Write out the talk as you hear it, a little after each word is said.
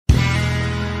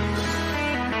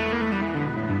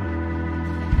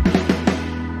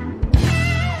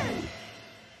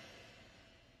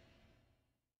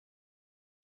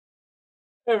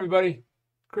Hey everybody,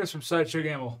 Chris from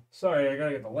SideshowGamble. Sorry, I gotta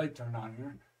get the light turned on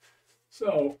here.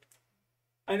 So,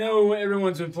 I know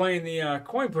everyone's been playing the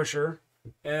coin pusher,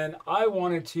 and I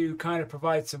wanted to kind of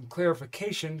provide some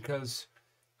clarification because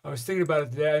I was thinking about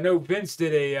it today. I know Vince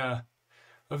did a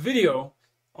video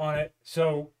on it,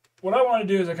 so what I want to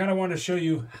do is I kind of want to show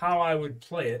you how I would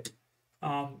play it,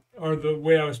 or the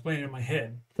way I was playing it in my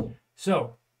head.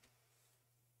 So,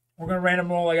 we're gonna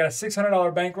random roll. I got a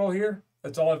 $600 bankroll here.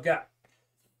 That's all I've got.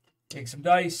 Take some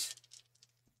dice.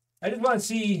 I just want to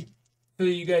see so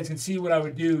that you guys can see what I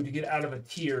would do to get out of a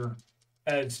tier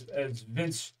as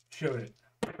Vince showed it.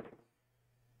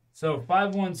 So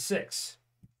 516.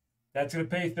 That's going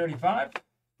to pay 35.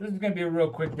 This is going to be a real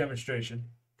quick demonstration.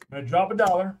 I'm going to drop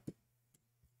 $1.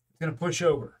 It's going to push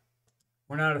over.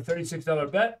 We're now at a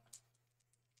 $36 bet.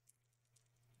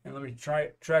 And let me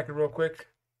track it real quick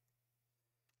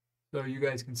so you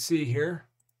guys can see here.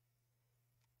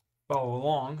 Follow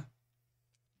along.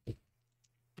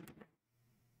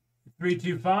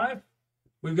 325.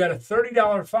 We've got a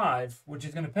 $30 5, which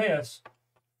is going to pay us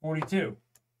 42.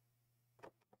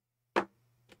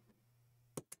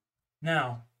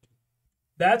 Now,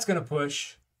 that's going to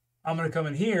push. I'm going to come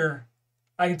in here.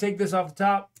 I can take this off the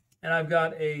top, and I've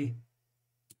got a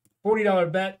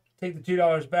 $40 bet. Take the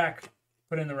 $2 back,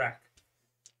 put it in the rack.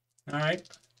 All right.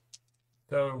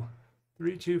 So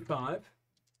 325.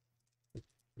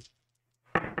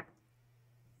 And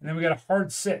then we got a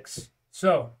hard 6.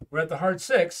 So we're at the hard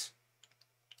 6,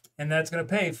 and that's going to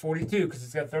pay 42 because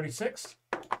it's got 36.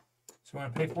 So we're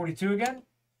going to pay 42 again.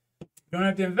 You don't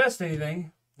have to invest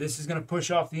anything. This is going to push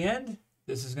off the end.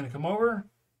 This is going to come over.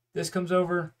 This comes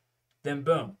over. Then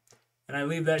boom. And I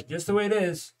leave that just the way it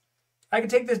is. I can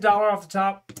take this $1 off the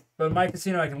top, but in my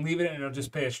casino I can leave it and it'll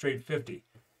just pay a straight 50.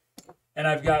 And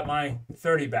I've got my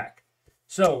 30 back.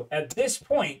 So at this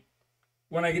point,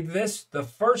 when I get to this, the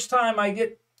first time I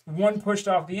get one pushed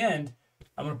off the end,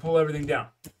 I'm going to pull everything down.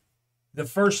 The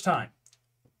first time.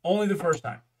 Only the first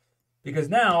time. Because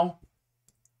now,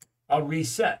 I'll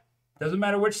reset. Doesn't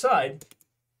matter which side.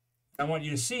 I want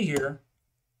you to see here,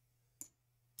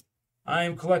 I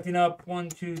am collecting up 1,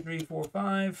 2, 3, 4,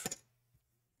 5.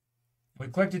 We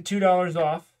collected $2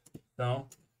 off. So,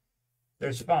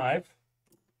 there's 5.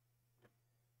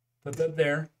 Put that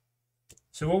there.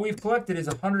 So what we've collected is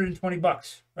 120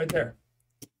 bucks right there.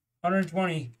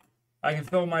 120. I can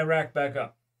fill my rack back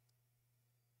up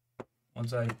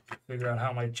once I figure out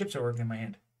how my chips are working in my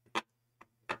hand.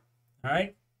 All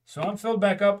right. So I'm filled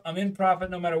back up. I'm in profit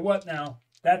no matter what now.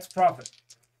 That's profit.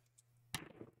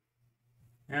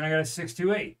 And I got a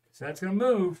 628. So that's going to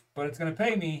move, but it's going to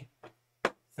pay me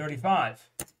 35.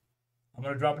 I'm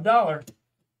going to drop $1.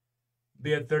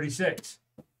 Be at 36.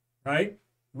 Right?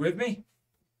 You with me?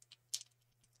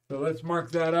 So let's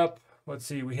mark that up. Let's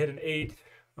see. We hit an 8.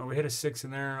 Oh, we hit a 6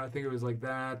 in there. I think it was like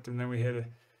that. And then we hit a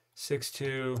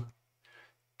 6-2.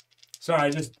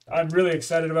 Sorry, I'm really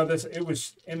excited about this. It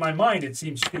was, in my mind, it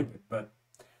seems stupid, but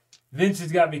Vince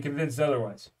has got me convinced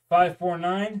otherwise.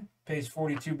 549 pays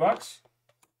 42 bucks.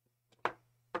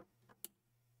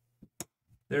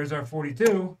 There's our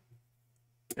 42.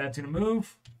 That's going to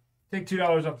move. Take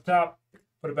 $2 off the top.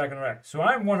 Put it back in the rack. So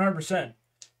I'm 100%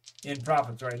 in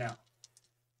profits right now.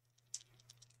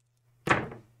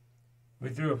 We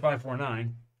threw a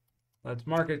 549. Let's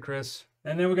mark it, Chris.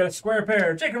 And then we got a square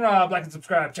pair. Jake and Rob, like and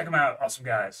subscribe. Check them out. Awesome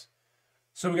guys.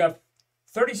 So we got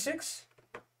 36.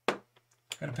 Going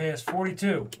to pay us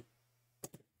 42.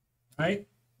 Right?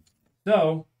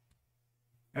 So,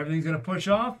 everything's going to push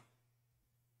off.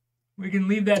 We can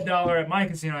leave that $1 at my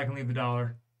casino. I can leave the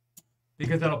 $1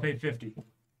 because that'll pay 50.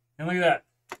 And look at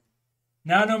that.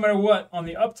 Now, no matter what, on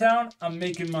the uptown, I'm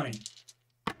making money.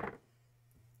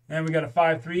 And we got a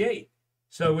 538.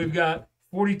 So we've got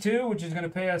 42, which is going to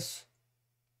pay us,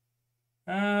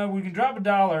 we can drop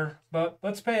 $1, but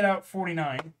let's pay it out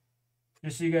 49,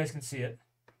 just so you guys can see it.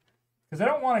 Because I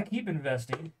don't want to keep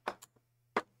investing.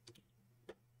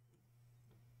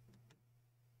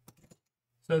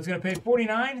 So it's going to pay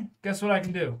 49. Guess what I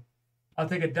can do? I'll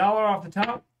take $1 off the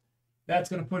top. That's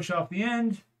going to push off the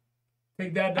end.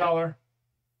 Take that $1.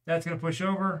 That's going to push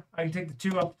over. I can take the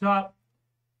 2 off the top.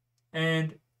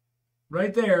 And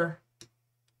right there,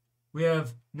 we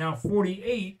have now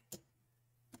 48,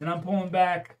 and I'm pulling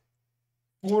back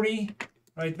 40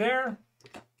 right there,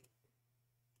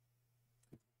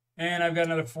 and I've got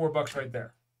another $4 right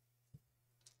there.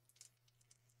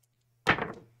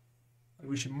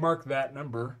 We should mark that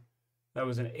number. That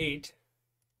was an 8.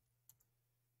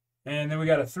 And then we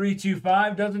got a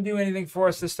 325. Doesn't do anything for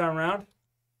us this time around.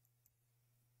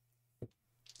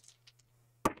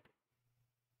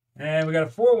 And we got a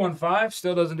 415.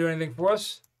 Still doesn't do anything for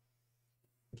us.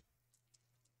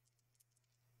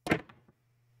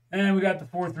 And we got the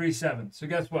 437. So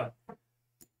guess what?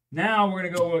 Now we're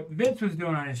going to go what Vince was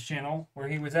doing on his channel, where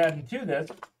he was adding to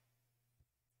this. And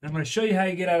I'm going to show you how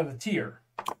you get out of the tier.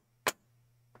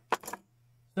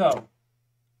 So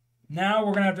now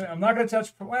we're going to have to, I'm not going to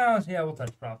touch, well, yeah, we'll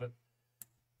touch profit.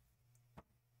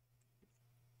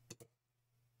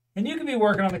 And you can be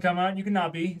working on the come out. You can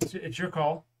not be. It's your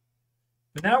call.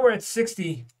 But now we're at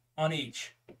 60 on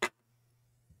each.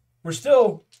 We're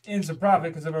still in some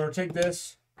profit because if I were to take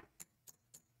this,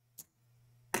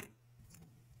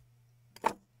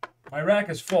 my rack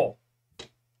is full.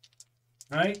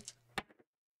 All right?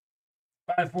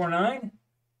 549.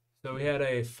 So we had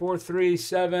a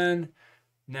 437. And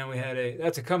then we had a,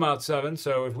 that's a come out 7.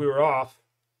 So if we were off,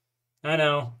 I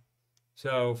know.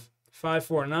 So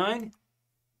 549.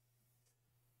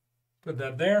 Put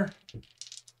that there.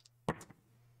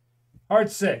 Hard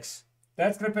 6.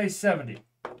 That's going to pay 70.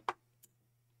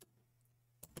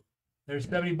 There's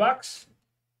 70 bucks.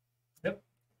 Yep.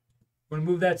 We're going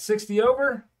to move that 60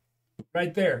 over.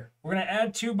 Right there. We're going to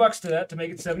add $2 to that to make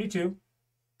it 72.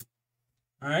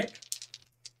 All right.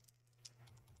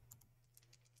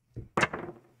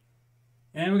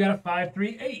 And we got a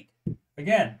 538.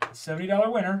 Again,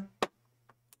 $70 winner.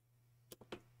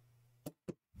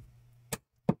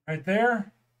 Right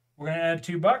there. We're going to add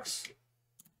 $2.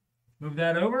 Move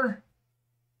that over.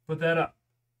 Put that up.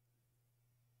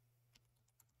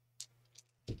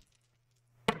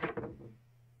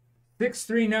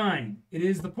 $639. It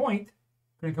is the point.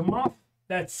 Going to come off.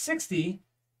 That 60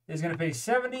 is going to pay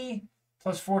 70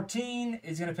 plus 14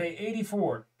 is going to pay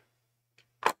 84.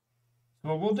 So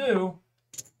what we'll do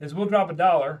is we'll drop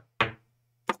 $1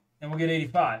 and we'll get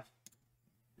 85.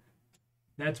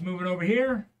 That's moving over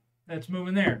here. That's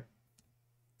moving there.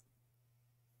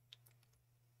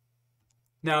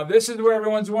 Now this is where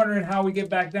everyone's wondering how we get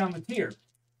back down the tier.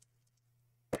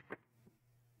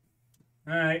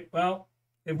 All right. Well,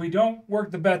 if we don't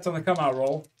work the bets on the come out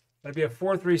roll, that'd be a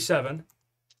 437.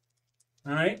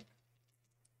 All right.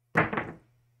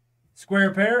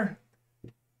 Square pair.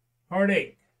 Hard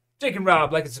 8. Jake and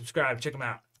Rob, like and subscribe. Check them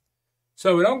out.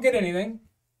 So we don't get anything,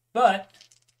 but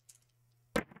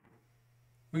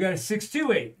we got a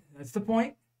 628. That's the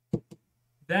point.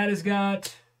 That has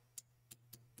got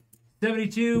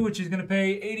 72, which is going to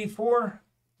pay 84.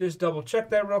 Just double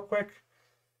check that real quick.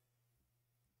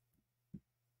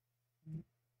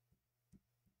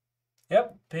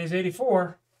 Yep, pays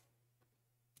 84.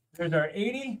 There's our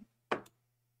 80.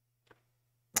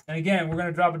 And again, we're going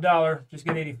to drop $1, just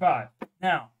get 85.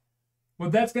 Now,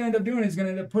 what that's going to end up doing is going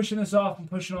to end up pushing us off and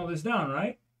pushing all this down,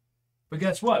 right? But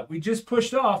guess what? We just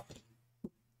pushed off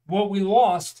what we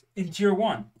lost in tier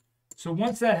 1. So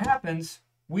once that happens,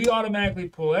 we automatically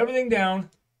pull everything down.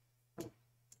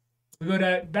 We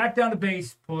go back down to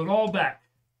base, pull it all back.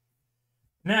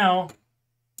 Now,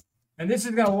 and this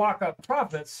is going to lock up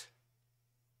profits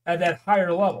at that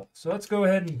higher level. So let's go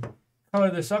ahead and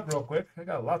color this up real quick. I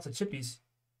got lots of chippies.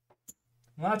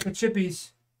 Lots of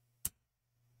chippies.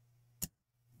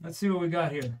 Let's see what we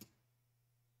got here.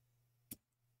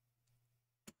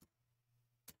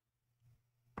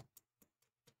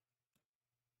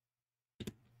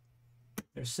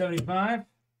 There's 75.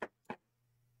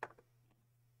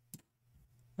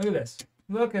 Look at this.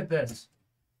 Look at this.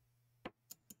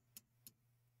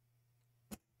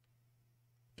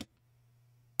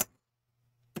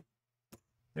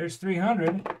 There's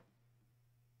 300.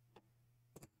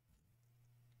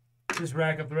 Just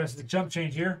rack up the rest of the chump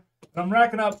change here. But I'm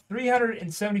racking up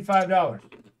 $375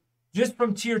 just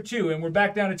from tier 2, and we're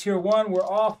back down to tier 1. We're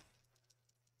off.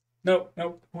 Nope,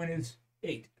 nope. Point is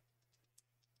 8.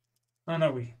 Oh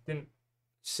no, we didn't.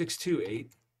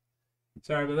 628.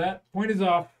 Sorry about that. Point is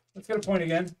off. Let's get a point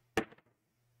again.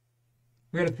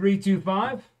 We got a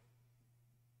 325.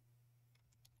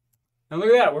 And look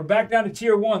at that. We're back down to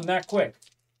tier 1 that quick.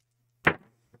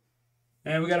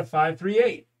 And we got a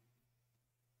 538.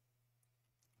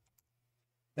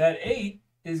 That 8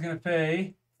 is going to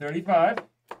pay 35.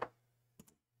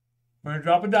 We're going to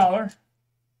drop $1.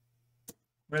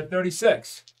 We're at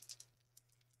 36.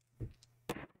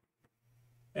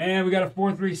 And we got a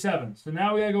 437. So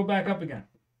now we got to go back up again.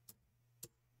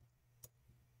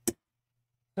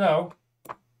 So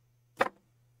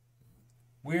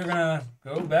we're going to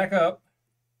go back up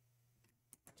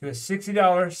to a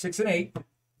 $60, 6 and 8.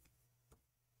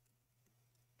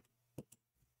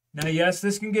 Now, yes,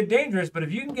 this can get dangerous, but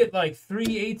if you can get like 3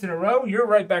 8s in a row, you're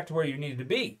right back to where you needed to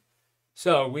be.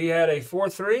 So we had a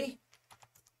 4-3.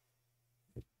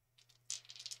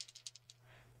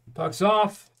 Pucks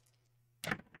off.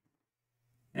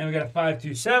 And we got a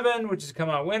 527, which is come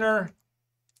out winner.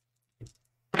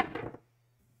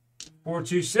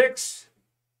 426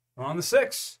 on the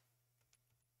 6.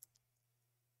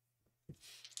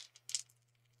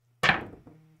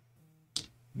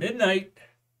 Midnight.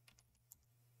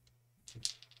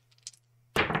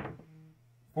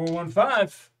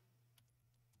 415.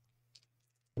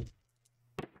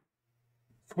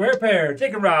 Square pair.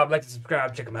 Jake and Rob, like to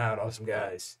subscribe. Check them out. Awesome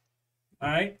guys. All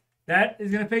right. That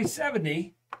is going to pay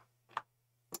 70.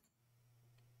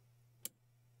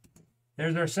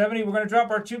 There's our 70. We're going to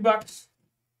drop our $2.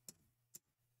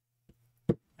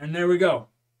 And there we go.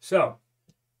 So,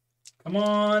 come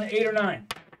on, 8 or 9.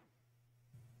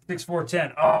 6, 4,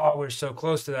 10. Oh, we're so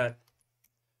close to that.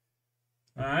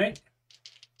 All right.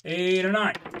 8 or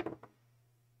 9.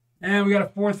 And we got a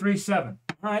 4, 3, 7.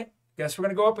 All right. Guess we're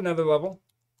going to go up another level.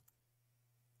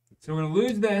 So we're going to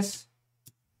lose this.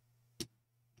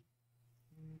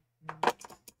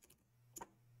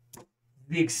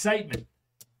 The excitement.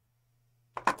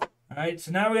 All right.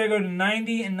 So now we got to go to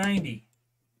 90 and 90.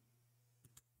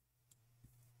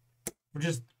 We're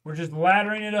just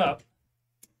laddering it up.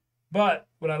 But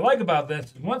what I like about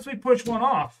this is once we push one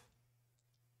off,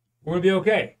 we're going to be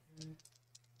okay.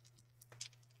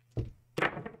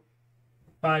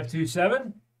 5, 2,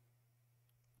 7.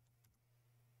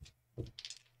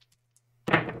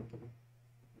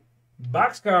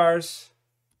 Boxcars.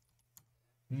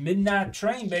 Midnight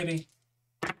train, baby.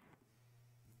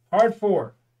 Hard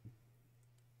 4.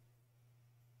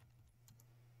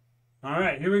 All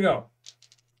right, here we go.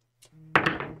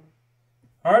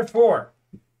 Hard 4.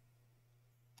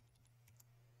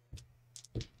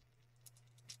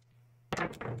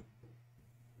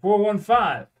 Four, 1,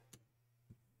 5.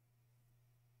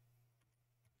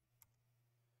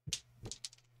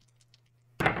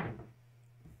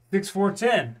 Six, 4,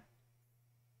 10.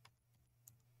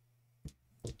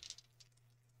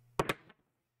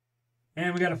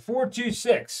 And we got a 4, 2,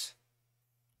 6.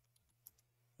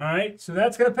 All right, so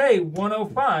that's going to pay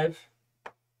 105.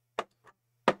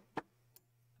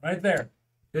 Right there.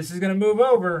 This is going to move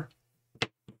over.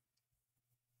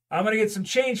 I'm going to get some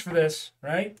change for this,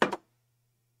 right?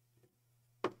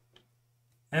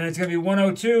 And it's going to be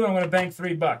 102. I'm going to bank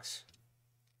 $3.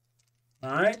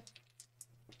 All right.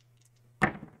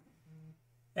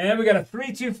 And we got a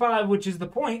 325, which is the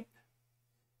point.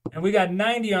 And we got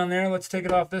 90 on there. Let's take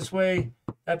it off this way.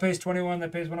 That pays 21.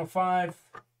 That pays 105.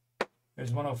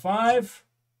 There's 105.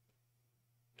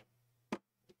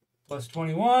 Plus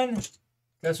 21.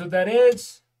 Guess what that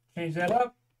is? Change that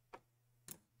up.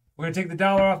 We're going to take the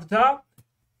dollar off the top.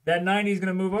 That 90 is going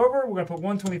to move over. We're going to put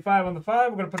 125 on the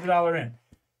 5. We're going to put the dollar in.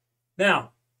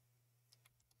 Now,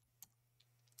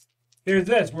 here's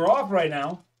this. We're off right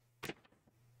now.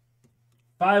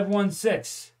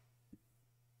 516.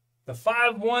 The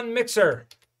 5-1 mixer.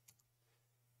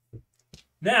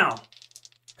 Now,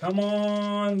 come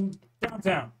on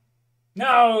downtown.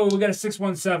 No, we got a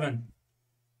 617.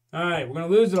 All right, we're going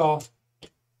to lose it all.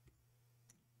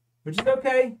 Which is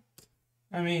okay.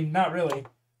 I mean, not really.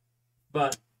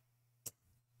 But it's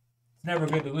never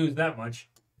good to lose that much.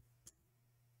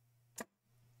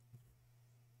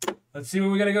 Let's see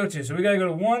what we got to go to. So we got to go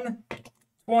to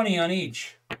 120 on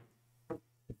each.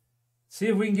 See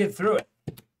if we can get through it.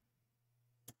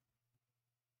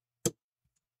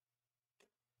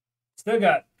 Still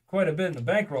got quite a bit in the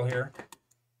bankroll here.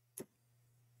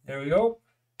 There we go.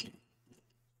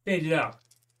 Change it out.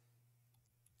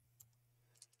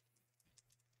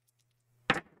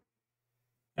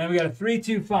 And we got a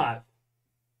 325.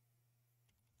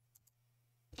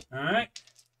 All right.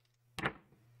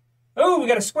 Oh, we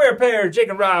got a square pair. Jake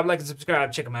and Rob, like and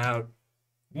subscribe. Check them out.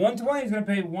 120 is going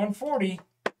to pay 140.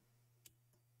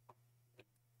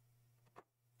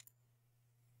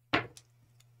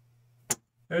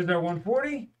 There's our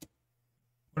 140. I'm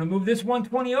going to move this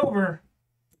 120 over.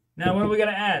 Now, what do we got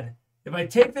to add? If I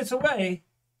take this away,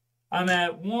 I'm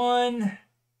at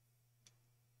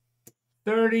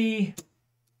 130,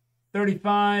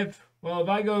 35. Well, if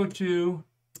I go to,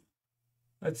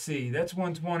 let's see, that's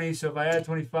 120. So if I add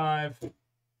 25,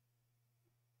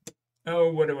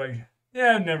 oh, what do I?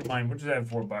 Yeah, never mind. We'll just add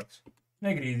 $4.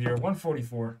 Make it easier.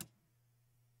 144.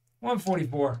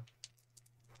 144.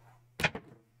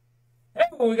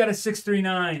 Oh, we got a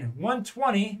 639.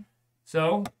 120.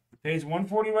 So pays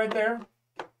 140 right there.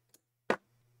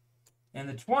 And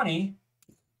the 20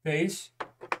 pays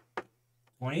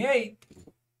 28.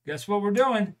 Guess what we're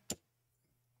doing?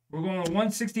 We're going to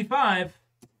 165.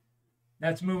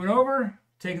 That's moving over.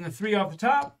 Taking the 3 off the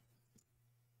top.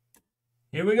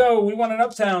 Here we go. We want an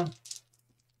uptown.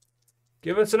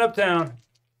 Give us an uptown.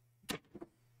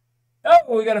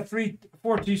 Oh, we got a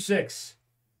 426.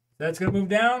 That's going to move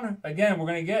down. Again, we're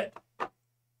going to get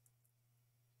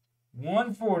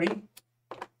 140.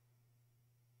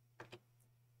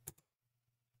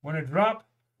 We're going to drop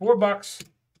 $4.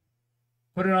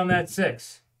 Put it on that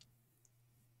 6.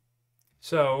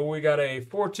 So we got a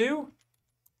 4-2.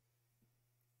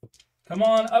 Come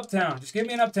on, Uptown. Just give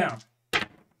me an Uptown.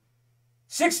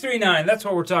 639. That's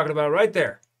what we're talking about right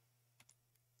there.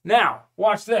 Now,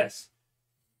 watch this.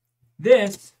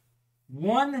 This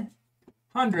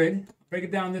 100, break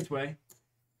it down this way.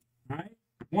 All right.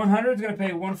 100 is going to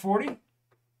pay 140.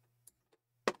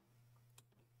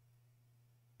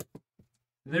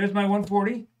 There's my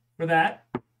 140 for that.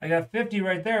 I got 50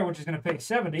 right there, which is going to pay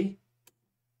 70.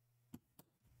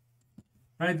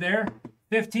 Right there.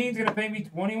 15 is going to pay me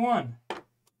 21.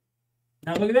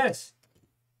 Now look at this.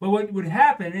 But what would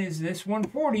happen is this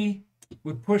 140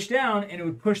 would push down and it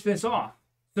would push this off.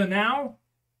 So now,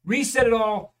 reset it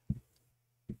all.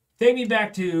 Take me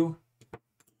back to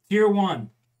tier 1.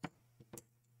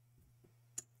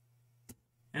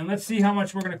 And let's see how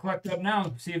much we're going to collect up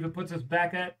now. See if it puts us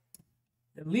back at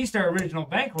least our original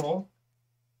bankroll.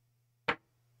 I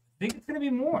think it's going to be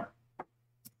more.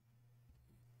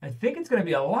 I think it's going to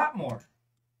be a lot more.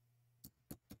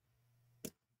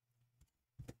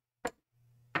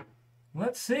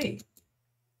 Let's see.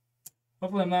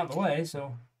 Hopefully I'm not in the way,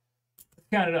 so let's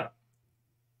count it up.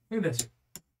 Look at this.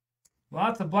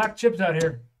 Lots of black chips out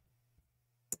here.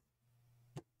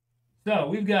 So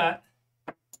we've got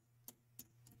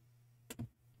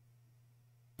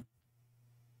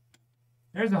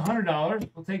there's $100.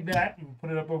 We'll take that and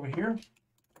put it up over here.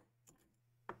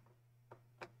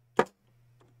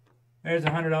 There's a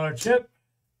 $100 chip.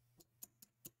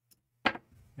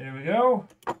 There we go.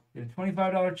 Get a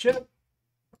 $25 chip.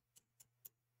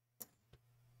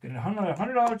 Get a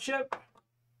 $100 chip.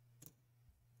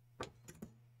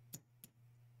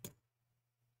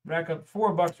 Rack up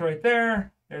 $4 right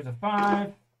there. There's a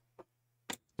 5.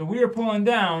 So we are pulling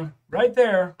down right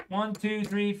there. 1, 2,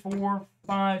 3, 4,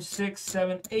 5, 6,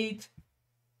 7, 8,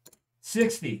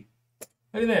 60.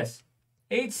 Look at this.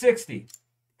 860.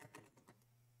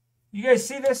 You guys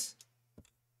see this?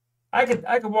 I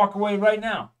could walk away right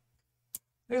now.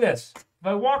 Look at this. If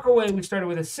I walk away, we started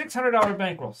with a $600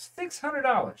 bankroll.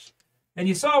 $600. And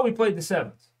you saw we played the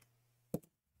 7s.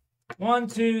 1,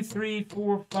 2, 3,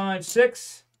 4, 5,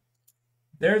 6.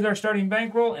 There's our starting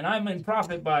bankroll, and I'm in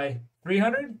profit by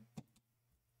 300,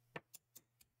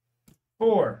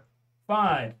 4,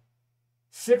 5,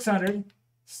 600,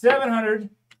 700,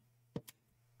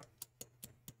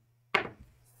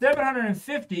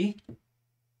 750,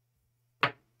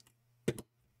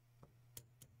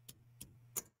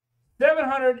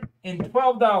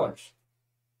 $712.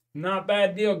 Not a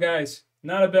bad deal, guys.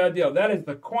 Not a bad deal. That is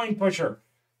the coin pusher.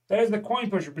 That is the coin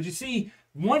pusher. But you see,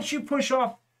 once you push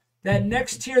off that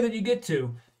next tier that you get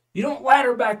to, you don't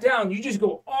ladder back down. You just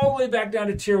go all the way back down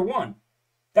to tier 1.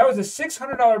 That was a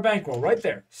 $600 bankroll right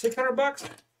there. $600,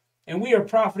 and we are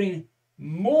profiting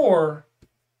more.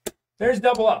 There's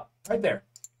double up right there.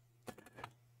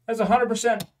 That's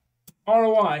 100%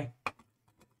 ROI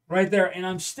right there, and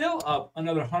I'm still up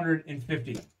another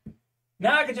 150.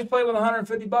 Now I can just play with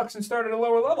 $150 and start at a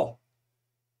lower level.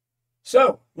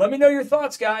 So let me know your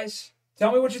thoughts, guys.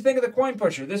 Tell me what you think of the coin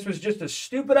pusher. This was just a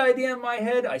stupid idea in my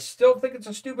head. I still think it's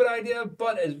a stupid idea,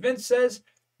 but as Vince says,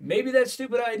 maybe that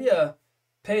stupid idea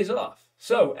pays off.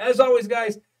 So, as always,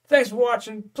 guys, thanks for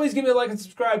watching. Please give me a like and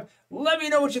subscribe. Let me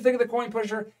know what you think of the coin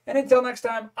pusher. And until next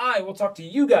time, I will talk to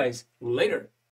you guys later.